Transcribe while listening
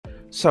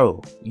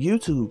So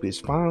YouTube is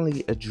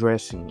finally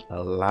addressing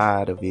a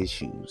lot of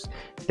issues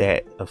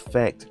that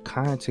affect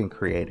content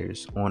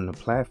creators on the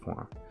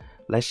platform.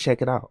 Let's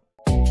check it out.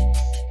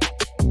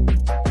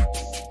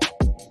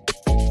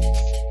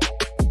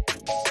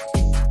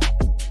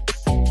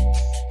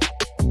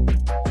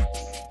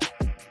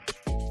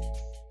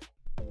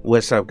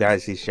 What's up,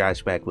 guys? It's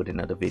Josh back with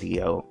another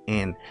video.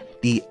 And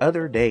the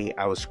other day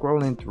I was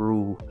scrolling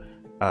through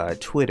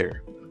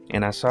Twitter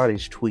and I saw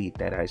this tweet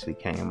that actually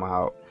came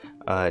out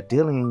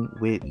dealing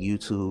with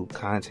YouTube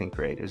content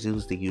creators. It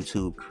was the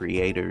YouTube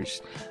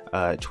creators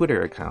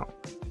Twitter account,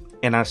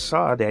 and I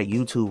saw that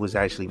YouTube was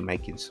actually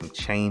making some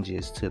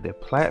changes to their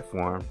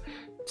platform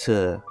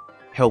to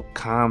help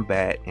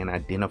combat and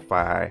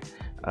identify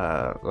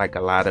like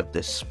a lot of the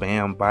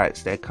spam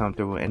bots that come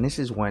through. And this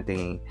is one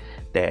thing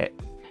that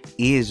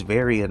is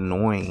very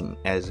annoying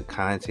as a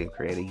content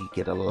creator. You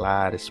get a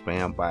lot of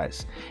spam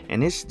bots,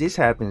 and this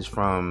happens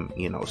from,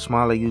 you know,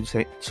 smaller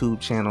YouTube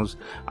channels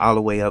all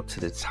the way up to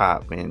the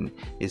top, and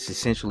it's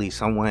essentially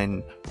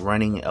someone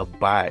running a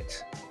bot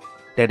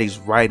that is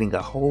writing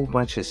a whole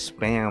bunch of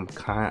spam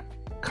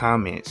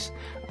comments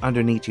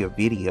underneath your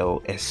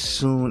video as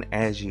soon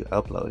as you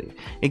upload it.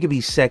 It could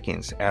be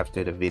seconds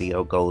after the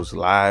video goes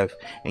live,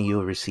 and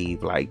you'll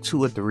receive like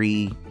 2 or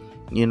 3,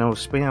 you know,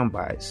 spam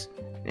bots.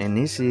 And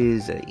this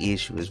is an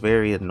issue. It's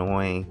very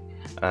annoying,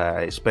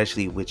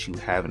 especially with you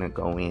having to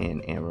go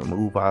in and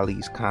remove all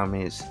these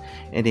comments.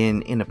 And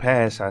then in the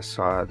past, I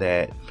saw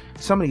that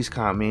some of these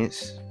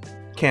comments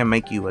can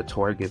make you a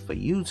target for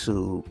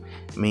YouTube,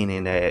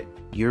 meaning that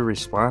you're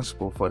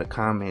responsible for the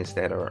comments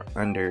that are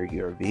under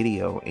your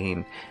video.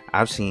 And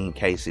I've seen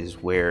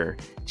cases where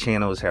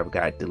channels have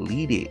got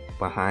deleted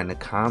behind the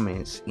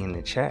comments in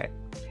the chat,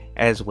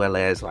 as well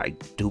as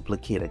like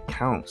duplicate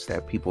accounts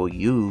that people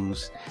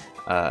use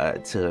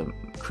to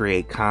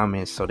create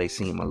comments so they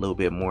seem a little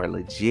bit more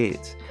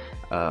legit,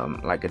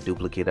 like a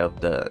duplicate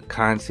of the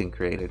content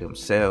creator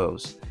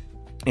themselves.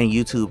 And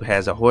YouTube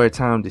has a hard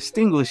time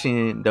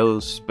distinguishing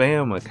those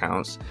spam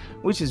accounts,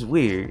 which is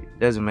weird.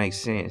 Doesn't make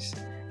sense.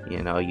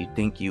 You know, you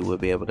think you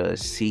would be able to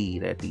see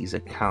that these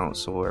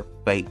accounts are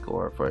fake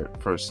or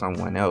for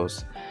someone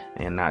else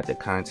and not the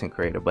content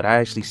creator. But I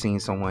actually seen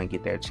someone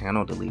get their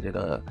channel deleted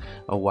a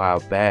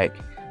while back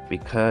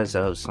because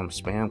of some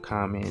spam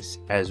comments,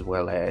 as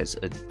well as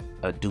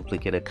a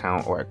duplicate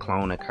account or a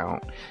clone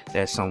account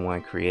that someone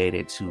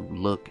created to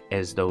look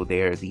as though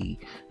they're the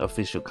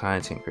official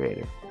content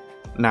creator.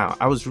 Now,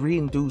 I was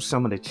reading through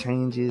some of the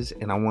changes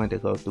and I wanted to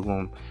go through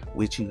them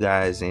with you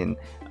guys. And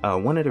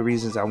one of the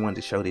reasons I wanted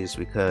to show this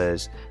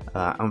because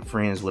I'm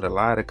friends with a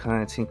lot of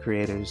content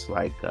creators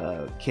like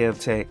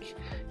KeepItTechie,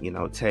 you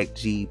know, Tech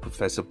G,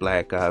 Professor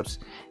Black Ops,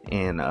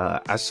 and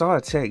I saw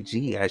Tech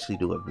G actually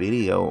do a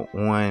video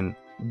on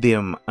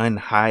them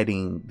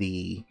unhiding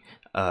the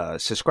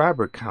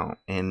subscriber count,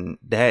 and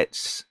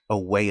that's a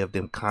way of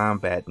them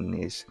combating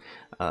this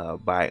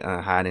by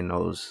unhiding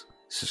those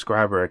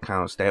subscriber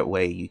accounts. That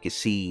way you can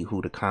see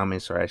who the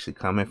comments are actually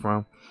coming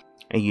from,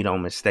 and you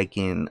don't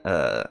mistaken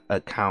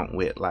account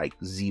with like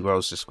 0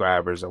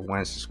 subscribers or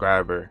 1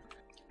 subscriber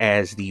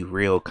as the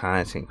real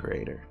content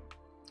creator.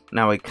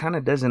 Now, it kind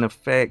of doesn't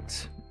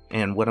affect,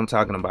 and what I'm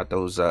talking about,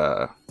 those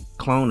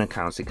clone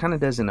accounts, it kind of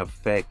doesn't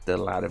affect a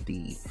lot of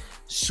the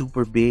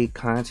super big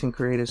content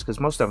creators, because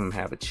most of them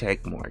have a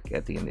check mark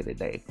at the end of the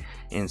day.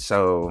 And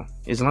so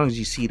as long as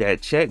you see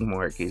that check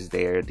mark is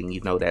there, then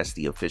you know that's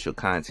the official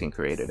content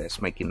creator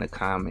that's making the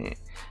comment,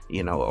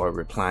 you know, or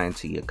replying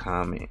to your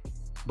comment.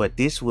 But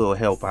this will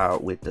help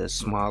out with the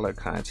smaller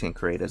content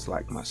creators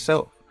like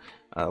myself,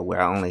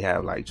 where I only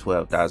have like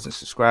 12,000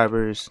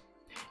 subscribers,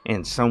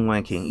 and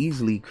someone can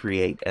easily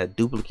create a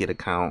duplicate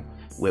account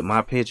with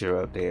my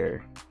picture up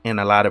there, and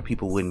a lot of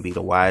people wouldn't be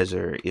the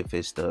wiser if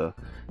it's the,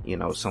 you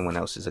know, someone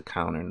else's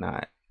account or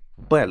not.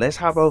 But let's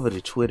hop over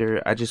to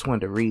Twitter. I just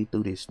wanted to read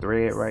through this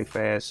thread right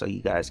fast so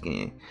you guys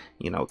can,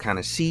 you know, kind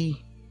of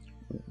see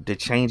the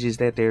changes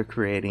that they're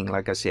creating.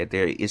 Like I said,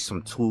 there is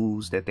some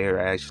tools that they're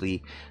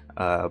actually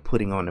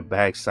putting on the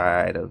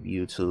backside of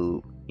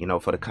YouTube, you know,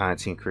 for the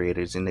content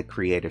creators in the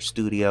creator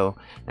studio,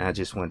 and I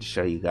just wanted to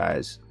show you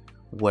guys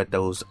what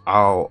those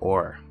all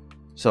are.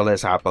 So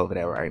let's hop over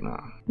there right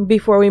now.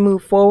 Before we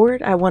move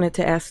forward, I wanted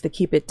to ask the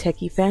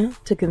KeepItTechie fan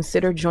to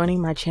consider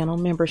joining my channel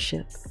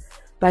membership.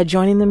 By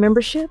joining the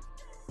membership,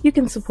 you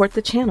can support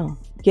the channel,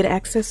 get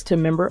access to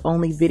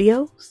member-only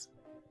videos,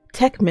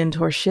 tech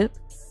mentorship,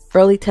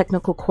 early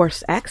technical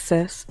course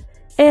access,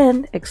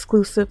 and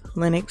exclusive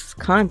Linux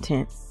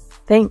content.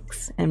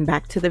 Thanks, and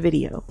back to the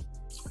video.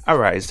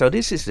 Alright, so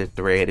this is the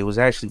thread. It was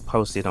actually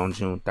posted on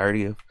June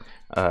 30th.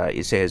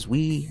 It says,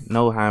 "We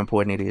know how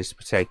important it is to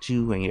protect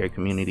you and your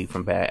community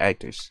from bad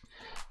actors.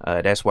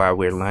 That's why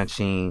we're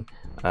launching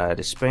the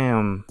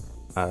spam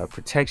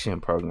protection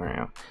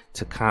program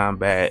to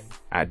combat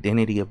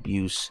identity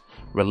abuse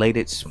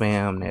related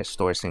spam that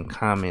starts in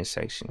comment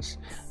sections."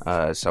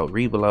 So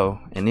read below,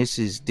 and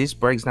this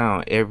breaks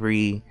down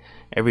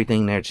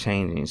everything they're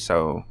changing.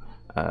 So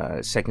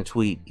second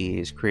tweet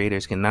is,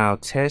 creators can now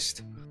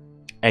test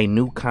a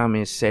new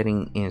comment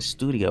setting in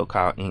Studio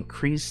called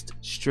increased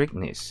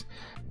strictness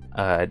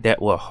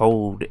that will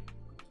hold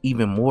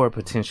even more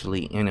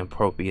potentially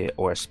inappropriate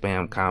or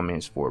spam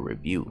comments for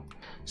review.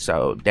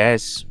 So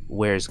that's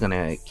where it's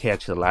gonna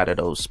catch a lot of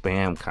those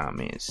spam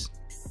comments.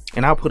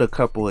 And I'll put a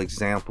couple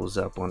examples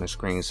up on the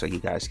screen so you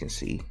guys can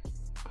see.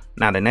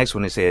 Now the next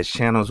one, it says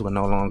channels will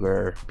no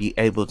longer be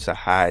able to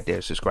hide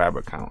their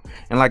subscriber count.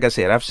 And like I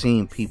said, I've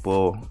seen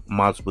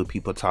multiple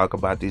people talk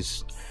about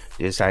this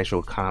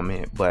actual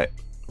comment, but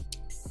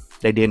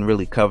they didn't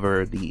really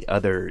cover the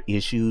other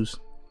issues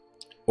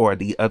or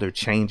the other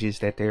changes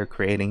that they're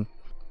creating,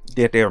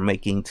 that they're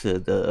making to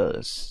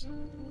the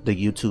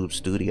YouTube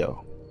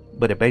Studio.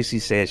 But it basically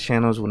says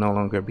channels will no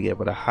longer be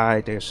able to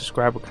hide their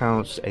subscriber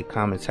counts, a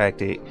common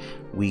tactic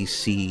we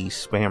see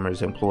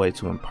spammers employ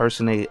to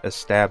impersonate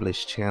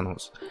established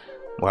channels.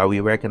 While we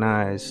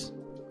recognize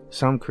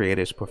some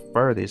creators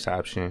prefer this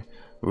option,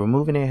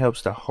 removing it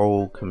helps the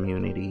whole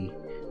community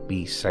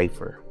be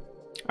safer.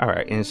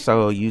 Alright, and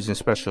so using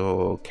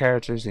special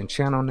characters in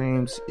channel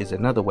names is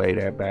another way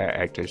that bad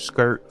actors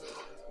skirt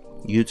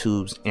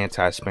YouTube's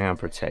anti-spam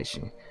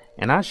protection.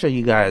 And I'll show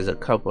you guys a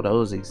couple of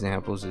those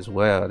examples as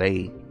well.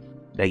 They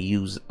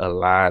use a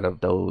lot of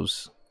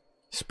those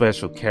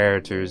special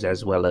characters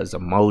as well as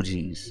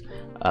emojis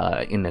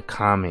in the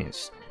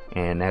comments,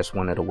 and that's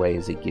one of the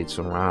ways it gets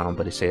around.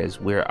 But it says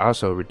we're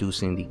also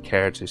reducing the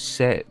character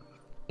set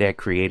that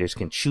creators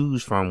can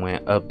choose from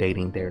when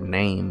updating their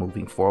name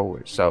moving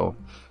forward. So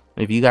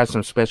if you got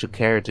some special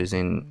characters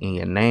in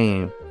your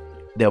name,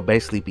 they'll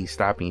basically be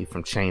stopping you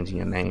from changing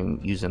your name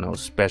using those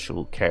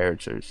special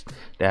characters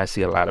that I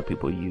see a lot of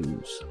people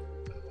use.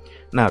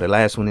 Now the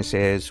last one, it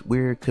says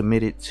we're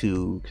committed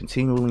to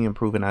continually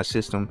improving our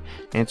system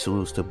and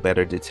tools to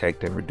better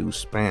detect and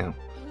reduce spam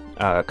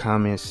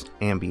comments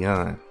and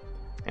beyond,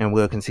 and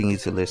we'll continue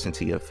to listen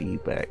to your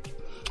feedback.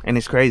 And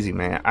it's crazy,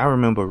 man. I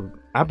remember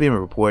I've been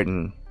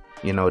reporting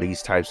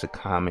these types of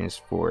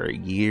comments for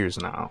years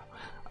now,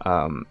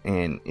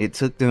 and it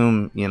took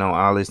them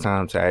all this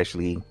time to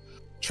actually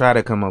try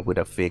to come up with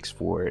a fix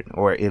for it,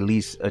 or at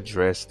least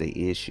address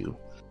the issue.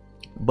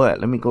 But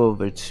let me go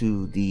over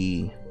to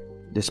the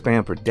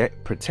spam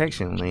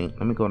protection link.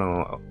 Let me go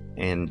down,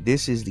 and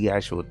this is the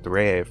actual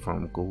thread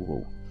from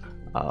Google.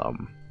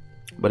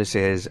 But it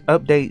says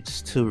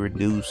updates to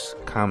reduce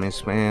comment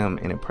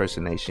spam and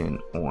impersonation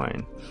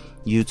on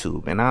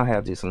YouTube, and I'll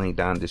have this link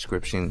down in the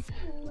description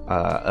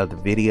of the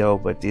video.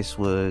 But this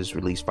was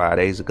released 5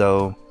 days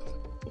ago.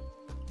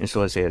 And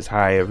so it says,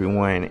 hi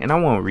everyone, and I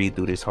won't read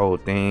through this whole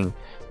thing,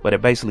 but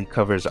it basically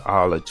covers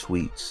all the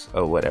tweets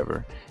or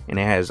whatever, and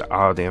it has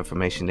all the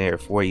information there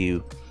for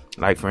you.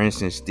 Like for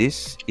instance,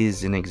 this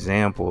is an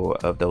example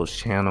of those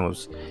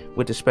channels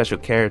with the special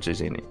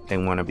characters in it.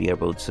 You won't be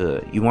able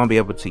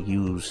to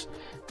use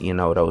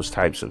those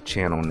types of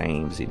channel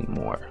names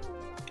anymore,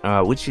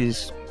 which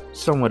is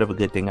somewhat of a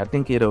good thing. I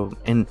think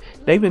and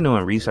they've been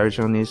doing research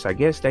on this. I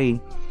guess they've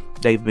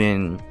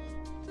been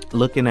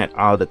looking at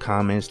all the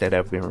comments that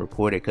have been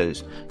reported,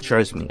 because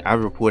trust me, I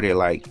reported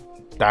like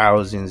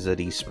thousands of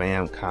these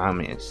spam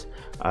comments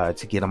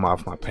to get them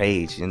off my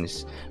page, and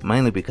it's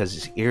mainly because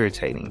it's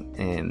irritating,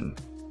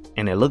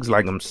 and it looks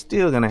like I'm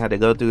still gonna have to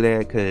go through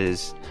that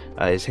because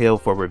it's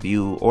held for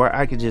review, or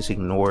I could just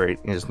ignore it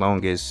as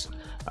long as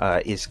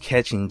it's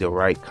catching the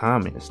right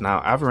comments.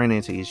 Now I've run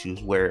into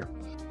issues where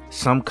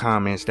some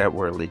comments that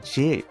were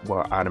legit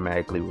were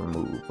automatically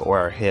removed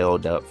or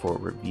held up for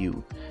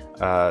review,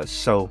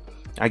 so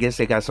I guess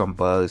they got some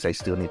bugs they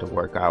still need to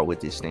work out with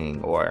this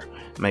thing, or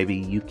maybe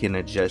you can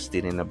adjust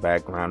it in the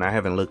background. I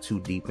haven't looked too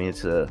deep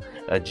into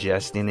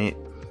adjusting it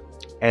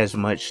as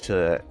much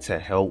to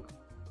help.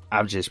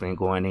 I've just been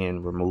going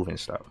in removing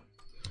stuff.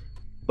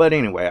 But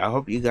anyway, I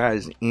hope you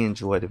guys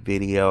enjoyed the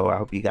video. I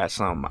hope you got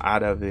something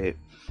out of it.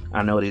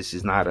 I know this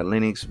is not a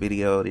Linux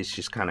video. This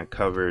just kind of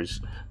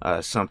covers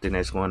something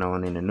that's going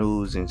on in the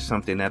news and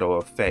something that'll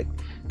affect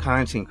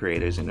content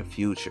creators in the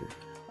future.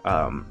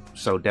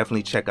 So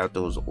definitely check out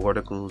those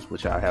articles,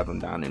 which I'll have them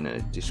down in the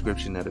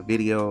description of the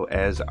video.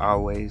 As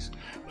always,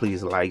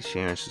 please like,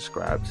 share, and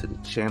subscribe to the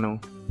channel,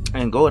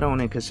 and go on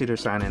and consider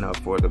signing up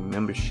for the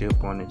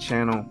membership on the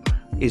channel.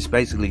 It's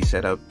basically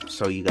set up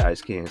so you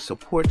guys can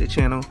support the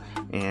channel,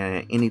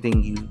 and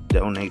anything you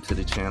donate to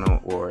the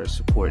channel or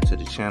support to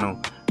the channel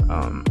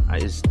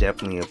is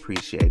definitely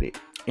appreciated.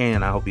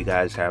 And I hope you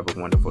guys have a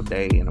wonderful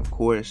day, and of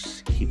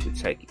course, keep it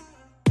techie.